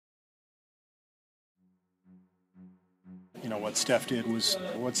You know, what Steph did was,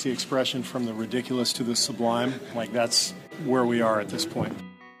 what's the expression, from the ridiculous to the sublime? Like, that's where we are at this point.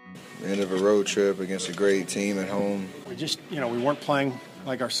 End of a road trip against a great team at home. We just, we weren't playing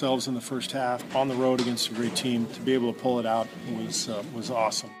like ourselves in the first half. On the road against a great team, to be able to pull it out was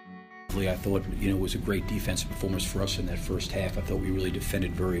awesome. I thought, it was a great defensive performance for us in that first half. I thought we really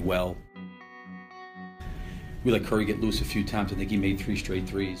defended very well. We let Curry get loose a few times. I think he made 3 straight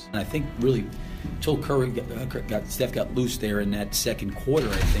threes. And I think really until Steph got loose there in that second quarter,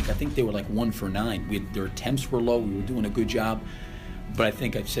 I think they were like 1 for 9. Their attempts were low. We were doing a good job. But I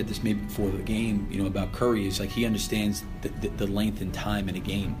think I've said this maybe before the game, about Curry, is like he understands the length and time in a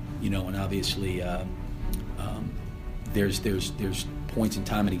game, and obviously there's points in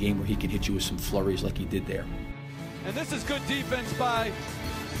time in a game where he can hit you with some flurries like he did there. And this is good defense by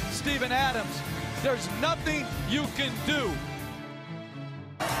Steven Adams. There's nothing you can do.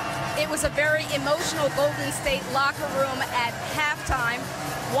 It was a very emotional Golden State locker room at halftime.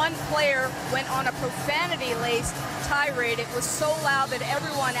 One player went on a profanity-laced tirade. It was so loud that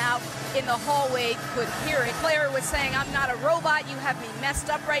everyone out in the hallway could hear it. The player was saying, "I'm not a robot. You have me messed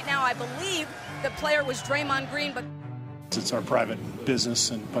up right now." I believe the player was Draymond Green, but it's our private business,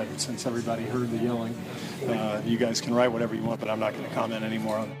 but since everybody heard the yelling, you guys can write whatever you want, but I'm not going to comment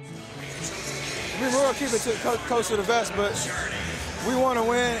anymore on it. We're going to keep it close to the vest, but we want to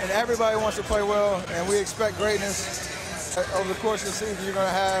win, and everybody wants to play well, and we expect greatness. Over the course of the season, you're going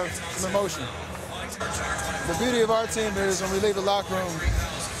to have some emotion. The beauty of our team is when we leave the locker room,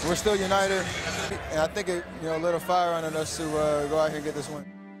 we're still united, and I think it lit a fire under us to go out here and get this win.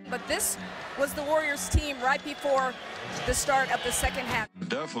 But this was the Warriors team right before the start of the second half.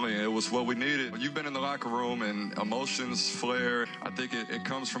 Definitely, it was what we needed. You've been in the locker room and emotions flare. I think it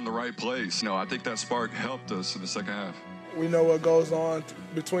comes from the right place. I think that spark helped us in the second half. We know what goes on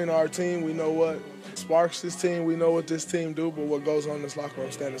between our team. We know what sparks this team. We know what this team do, but what goes on in this locker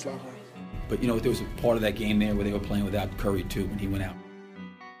room, stay in this locker room. But, there was a part of that game there where they were playing without Curry, too, when he went out.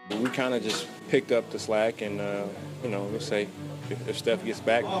 We kind of just picked up the slack and, let's say, if Steph gets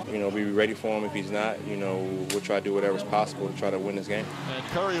back, we'll be ready for him. If he's not, we'll try to do whatever's possible to try to win this game. And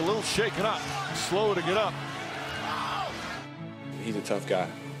Curry a little shaken up, slow to get up. He's a tough guy.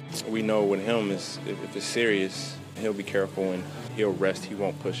 We know with him, if it's serious, he'll be careful and he'll rest. He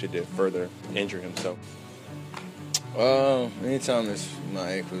won't push it to further injure himself. Anytime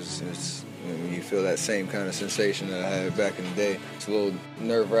my ankles, you feel that same kind of sensation that I had back in the day. It's a little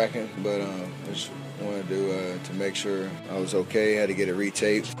nerve-wracking, but I just wanted to make sure I was okay. Had to get it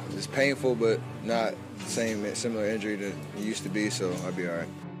retaped. It's painful, but not the similar injury that it used to be, so I'll be all right.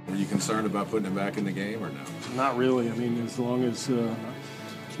 Were you concerned about putting him back in the game or no? Not really. I mean, as long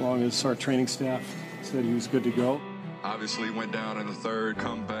as our training staff said he was good to go. Obviously went down in the third,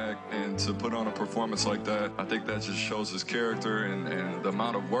 come back, and to put on a performance like that, I think that just shows his character and the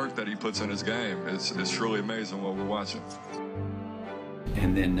amount of work that he puts in his game. It's truly amazing what we're watching.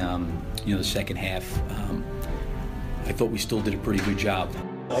 And then, the second half, I thought we still did a pretty good job.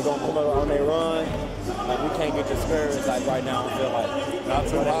 They're going to come up on their run. We can't get discouraged right now. I feel like not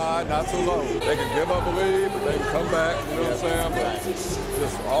too high, not too low. They can give up a lead, but they can come back, you know what I'm saying? But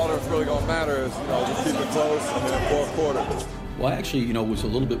just all that's really going to matter is, just keep it close in the fourth quarter. Well, I actually, was a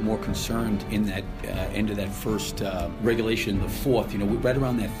little bit more concerned in that end of that first regulation in the fourth. Right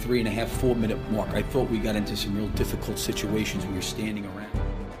around that 3.5, 4 minute mark, I thought we got into some real difficult situations. We were standing around.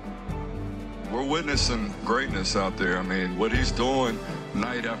 We're witnessing greatness out there. I mean, what he's doing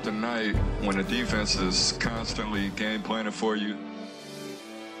night after night when the defense is constantly game planning for you.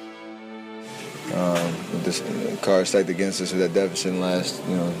 This card stacked against us with that deficit in the last,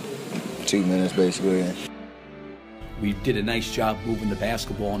 2 minutes basically. We did a nice job moving the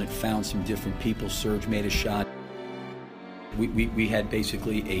basketball and it found some different people. Serge made a shot. We had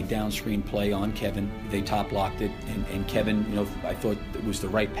basically a down screen play on Kevin. They top locked it, and Kevin, I thought it was the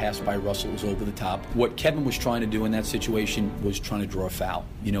right pass by Russell. It was over the top. What Kevin was trying to do in that situation was trying to draw a foul.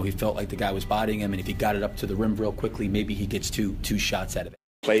 He felt like the guy was bodying him, and if he got it up to the rim real quickly, maybe he gets two shots out of it.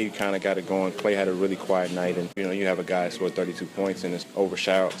 Klay kind of got it going. Klay had a really quiet night, and you have a guy who scored 32 points and it's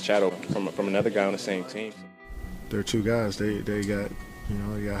overshadowed from another guy on the same team. They're two guys. They got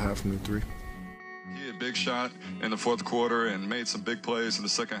half from the three. He had a big shot in the fourth quarter and made some big plays in the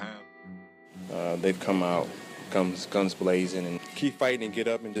second half. They've come out, guns blazing, and keep fighting and get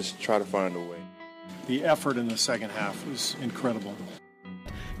up and just try to find a way. The effort in the second half was incredible.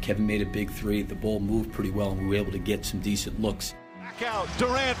 Kevin made a big three. The ball moved pretty well, and we were able to get some decent looks. Back out,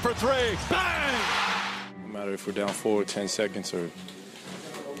 Durant for three. Bang! No matter if we're down 4 with 10 seconds or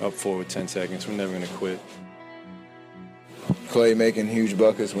up 4 with 10 seconds, we're never going to quit. Klay making huge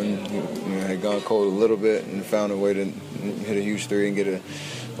buckets when he had gone cold a little bit and found a way to hit a huge three and get a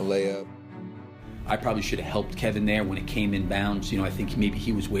layup. I probably should have helped Kevin there when it came in bounds. I think maybe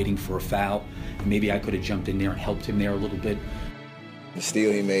he was waiting for a foul. And maybe I could have jumped in there and helped him there a little bit. The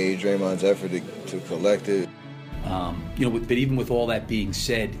steal he made, Draymond's effort to collect it. But even with all that being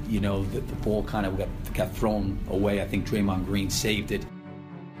said, the ball kind of got thrown away. I think Draymond Green saved it.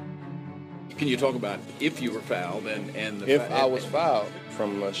 Can you talk about if you were fouled and the if I was fouled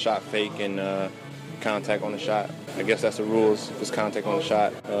from a shot fake and contact on the shot? I guess that's the rules. If it's contact on the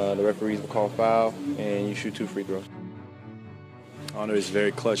shot, the referees will call foul, and you shoot 2 free throws. Andre is a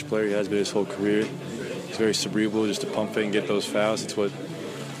very clutch player. He has been his whole career. He's very cerebral, just to pump fake and get those fouls. It's what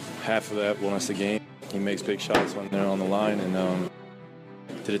half of that won us the game. He makes big shots when they're on the line, and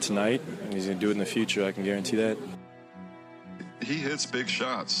did it tonight, and he's going to do it in the future. I can guarantee that. He hits big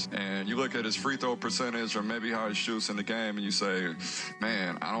shots, and you look at his free throw percentage or maybe how he shoots in the game, and you say,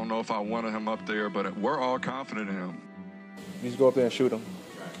 man, I don't know if I wanted him up there, but we're all confident in him. You just go up there and shoot him.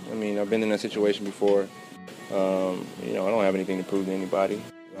 I mean, I've been in that situation before. I don't have anything to prove to anybody.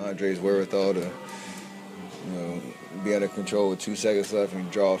 Andre's wherewithal to be under control with 2 seconds left and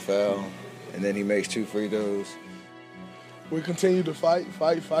draw a foul, and then he makes 2 free throws. We continue to fight.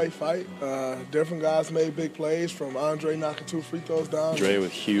 Different guys made big plays, from Andre knocking 2 free throws down. Dray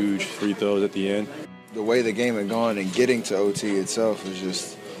with huge free throws at the end. The way the game had gone and getting to OT itself was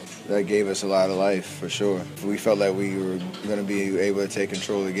just, that gave us a lot of life, for sure. We felt like we were going to be able to take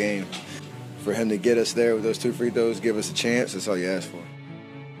control of the game. For him to get us there with those 2 free throws, give us a chance, that's all you ask for.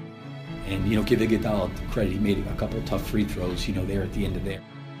 And, give Iguodala the credit. He made a couple of tough free throws, there at the end of there.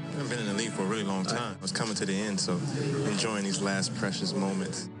 I've been in the league for a really long time. I was coming to the end, so enjoying these last precious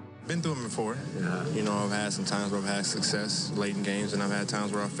moments. Been through them before. I've had some times where I've had success late in games, and I've had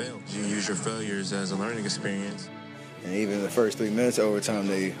times where I failed. You use your failures as a learning experience. And even in the first 3 minutes of overtime,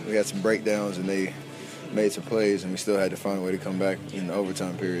 we had some breakdowns, and they made some plays, and we still had to find a way to come back in the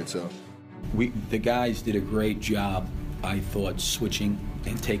overtime period. So the guys did a great job, I thought, switching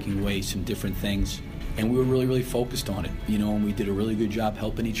and taking away some different things. And we were really, really focused on it, and we did a really good job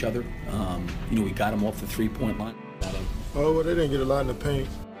helping each other. We got them off the 3-point line. Oh, well, they didn't get a lot in the paint.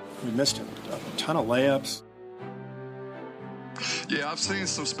 We missed a ton of layups. Yeah, I've seen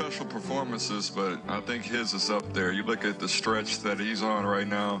some special performances, but I think his is up there. You look at the stretch that he's on right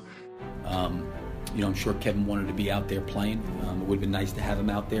now. I'm sure Kevin wanted to be out there playing. It would have been nice to have him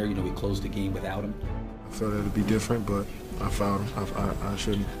out there. We closed the game without him. I thought it would be different, but I fouled him. I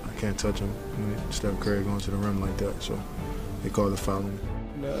shouldn't. I can't touch him. Steph Curry going to the rim like that, so they called the foul.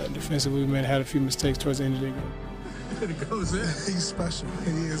 Defensively, we had a few mistakes towards the end of the game. It goes in. He's special.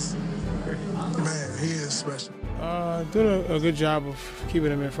 He is special. Doing a good job of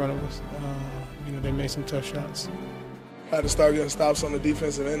keeping him in front of us. They made some tough shots. Had to start getting stops on the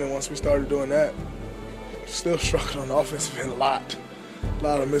defensive end, and once we started doing that, still struggling on the offensive end a lot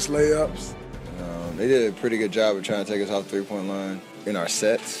of missed layups. They did a pretty good job of trying to take us off the 3-point line in our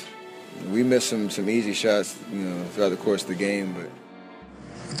sets. We missed some easy shots, throughout the course of the game, but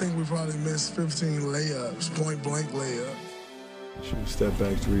I think we probably missed 15 layups, point-blank layups. Shooting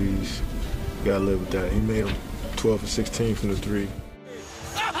step-back threes, you gotta live with that. He made them 12 of 16 from the 3.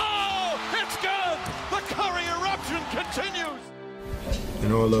 Oh, it's good! The Curry eruption continues!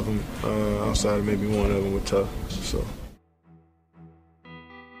 And all of them, outside of maybe one of them, were tough, so.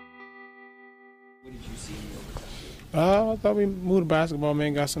 I thought we moved the basketball,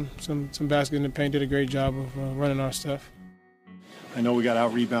 man, got some basket in the paint, did a great job of running our stuff. I know we got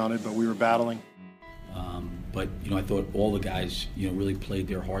out-rebounded, but we were battling. But I thought all the guys, really played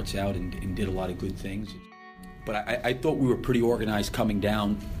their hearts out and did a lot of good things. But I thought we were pretty organized coming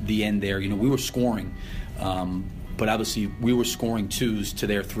down the end there. We were scoring, but obviously we were scoring 2s to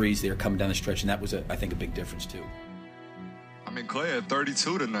their 3s. They were coming down the stretch, and that was, I think, a big difference too. I mean, Klay had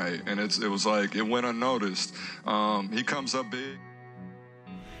 32 tonight, and it was like it went unnoticed. He comes up big.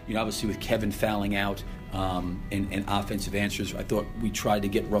 Obviously with Kevin fouling out and offensive answers, I thought we tried to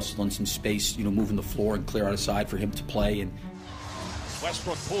get Russell in some space, moving the floor and clear out a side for him to play. And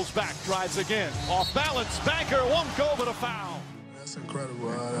Westbrook pulls back, drives again, off balance, banker won't go, but a foul. That's incredible.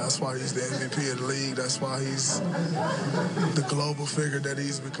 That's why he's the MVP of the league. That's why he's the global figure that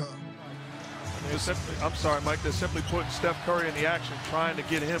he's become. I'm sorry, Mike, they're simply putting Steph Curry in the action, trying to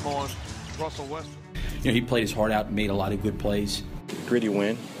get him on Russell Westbrook. He played his heart out and made a lot of good plays. Gritty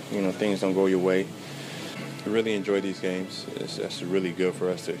win. Things don't go your way. I really enjoy these games. It's really good for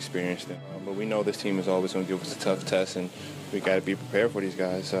us to experience them. But we know this team is always going to give us a tough test, and we got to be prepared for these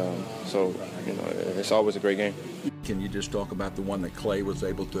guys. It's always a great game. Can you just talk about the one that Klay was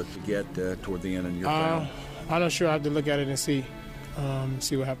able to get toward the end in your foul? I'm not sure. I have to look at it and see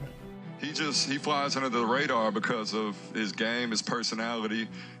what happened. He flies under the radar because of his game, his personality,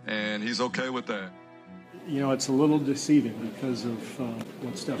 and he's okay with that. You know, it's a little deceiving because of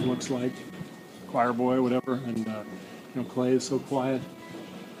what Steph looks like, choir boy, whatever, and you know, Klay is so quiet.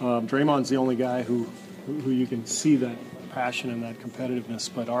 Draymond's the only guy who you can see that passion and that competitiveness,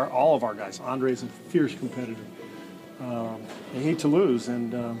 but all of our guys, Andre's a fierce competitor. They hate to lose,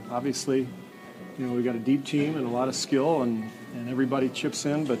 and obviously, you know, we got a deep team and a lot of skill, and everybody chips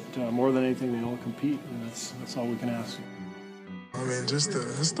in, but more than anything, they all compete, and that's all we can ask. I mean, just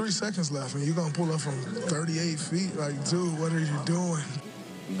there's 3 seconds left, and you're going to pull up from 38 feet. Like, dude, what are you doing?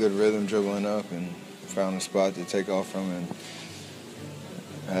 Good rhythm dribbling up and found a spot to take off from, and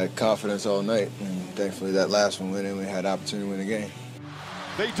I had confidence all night. And thankfully that last one went in, we had opportunity to win the game.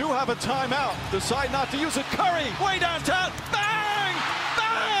 They do have a timeout. Decide not to use it. Curry, way downtown. Bang!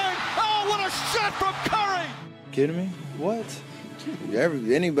 Bang! Oh, what a shot from Curry! Kidding me? What?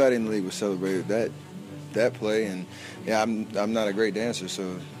 Anybody in the league would celebrate that play, and yeah, I'm not a great dancer,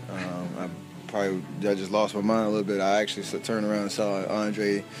 so I just lost my mind a little bit. I actually turned around and saw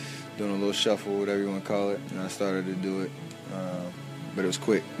Andre doing a little shuffle, whatever you want to call it, and I started to do it, but it was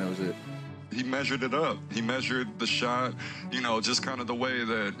quick. That was it. He measured it up. He measured the shot, you know, just kind of the way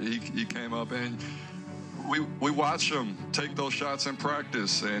that he came up, and we watch him take those shots in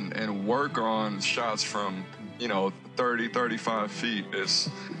practice and work on shots from, you know, 30, 35 feet. It's,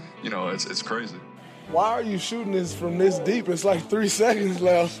 you know, it's crazy. Why are you shooting this from this deep? It's like 3 seconds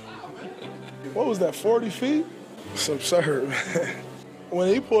left. What was that, 40 feet? It's absurd, man. When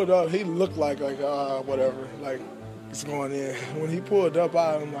he pulled up, he looked like whatever, like it's going in. When he pulled up,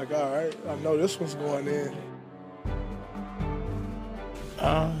 I'm like, all right, I know this one's going in.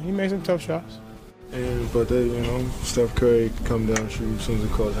 He made some tough shots. But they, you know, Steph Curry come down and shoot as soon as he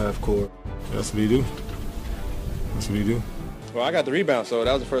calls half court. That's what he do. That's what he do. Well, I got the rebound, so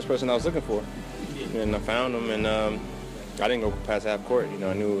that was the first person I was looking for. And I found him, and I didn't go past half court. You know,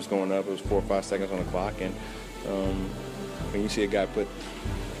 I knew it was going up. It was 4 or 5 seconds on the clock, and when you see a guy put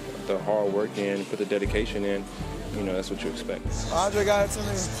the hard work in, put the dedication in, you know, that's what you expect. Andre got it to me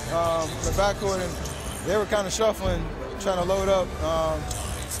in the backcourt, and they were kind of shuffling, trying to load up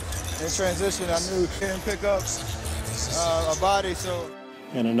in transition. I knew he didn't pick up a body, so.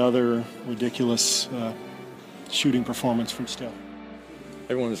 And another ridiculous shooting performance from Steph.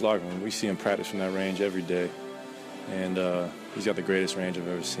 Everyone in this locker room, we see him practice from that range every day, and he's got the greatest range I've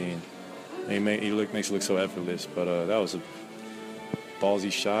ever seen. And he makes it look so effortless, but that was a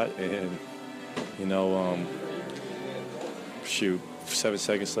ballsy shot, and you know, shoot, 7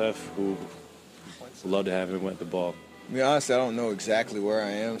 seconds left. Would love to have him win the ball. I mean, honestly, I don't know exactly where I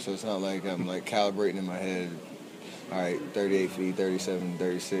am, so it's not like I'm like calibrating in my head. All right, 38 feet, 37,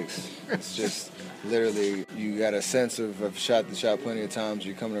 36. It's just literally you got a sense of I've shot the shot plenty of times.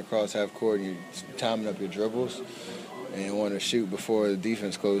 You're coming across half court and you're timing up your dribbles and want to shoot before the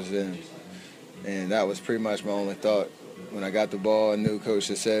defense closes in. And that was pretty much my only thought. When I got the ball, I knew Coach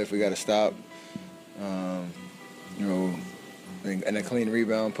had said if we got to stop, you know, and a clean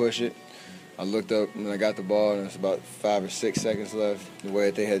rebound, push it. I looked up when I got the ball, and it's about 5 or 6 seconds left. The way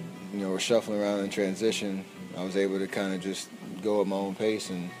that they had, you know, were shuffling around in transition, I was able to kind of just go at my own pace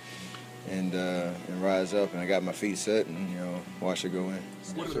and rise up, and I got my feet set and, you know, watch it go in.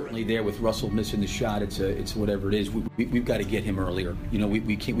 Certainly there with Russell missing the shot, it's whatever it is. We've got to get him earlier. You know,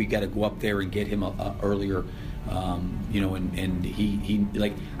 we got to go up there and get him earlier. You know, and he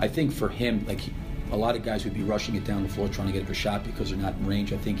like, I think for him, like, a lot of guys would be rushing it down the floor trying to get up a shot because they're not in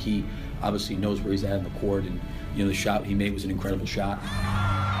range. I think he obviously knows where he's at on the court, and, you know, the shot he made was an incredible shot.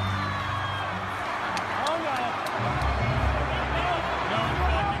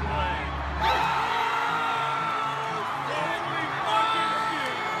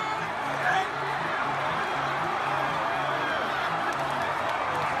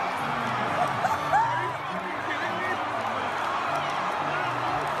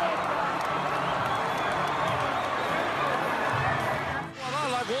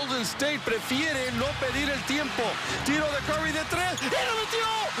 State prefiere no pedir el tiempo. Tiro de Curry de 3 y lo metió,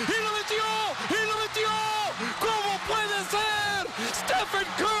 y lo metió, y lo metió. ¿Cómo puede ser? Stephen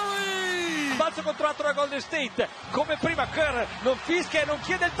Curry! Balzo contratto da Golden State. Come prima Kerr non fischia e non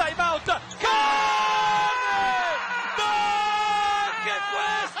chiede il timeout. Curry! No! Che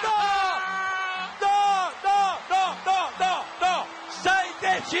questo? No, no, no, no, no, no. 6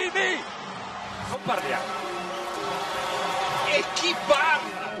 decimi. Non parliamo. E chi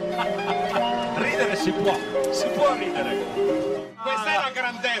parla? Ridere si può ridere. Questa è la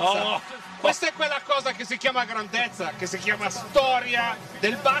grandezza. Questa è quella cosa che si chiama grandezza, che si chiama storia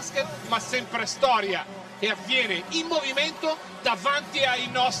del basket, ma sempre storia. e avviene in movimento davanti ai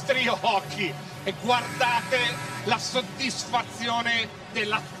nostri occhi. E guardate la soddisfazione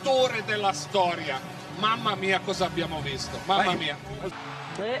dell'attore della storia. Mamma mia, cosa abbiamo visto, mamma mia.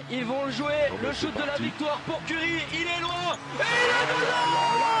 Et ils vont jouer le shoot de la victoire pour Curry, il est loin, et il est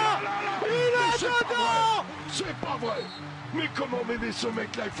dedans! Il est dedans! C'est pas vrai! Mais comment m'aimer ce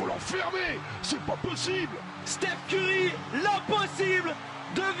mec-là? Il faut l'enfermer! C'est pas possible! Steph Curry, l'impossible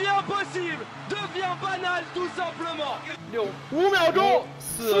devient possible, devient banal tout simplement. 5秒钟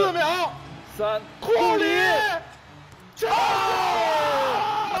，4秒，3，库里，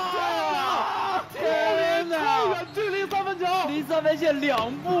天哪！远距离三分球，离三分线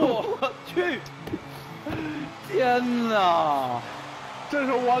2步，我去！天哪！这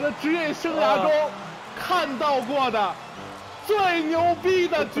是我的职业生涯中看到过的最牛逼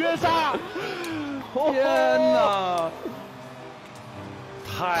的绝杀！天哪！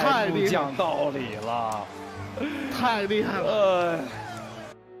太不讲道理了，太厉害了！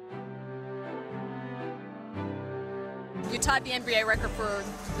 You tied the NBA record for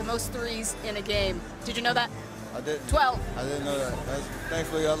the most threes in a game. Did you know that? I didn't. 12. I didn't know that.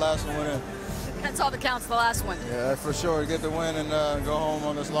 Thankfully, that last one went in. That's all that counts, the last one. Yeah, for sure. To get the win and go home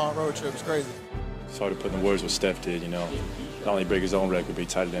on this long road trip is crazy. It's hard to put in words what Steph did, you know. Not only break his own record, but he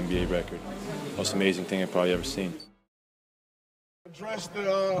tied an NBA record. Most amazing thing I've probably ever seen. Address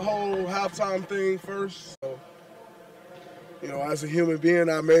the whole halftime thing first. So, you know, as a human being,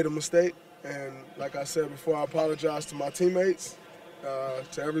 I made a mistake. And like I said before, I apologize to my teammates,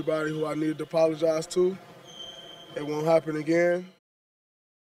 to everybody who I needed to apologize to. It won't happen again.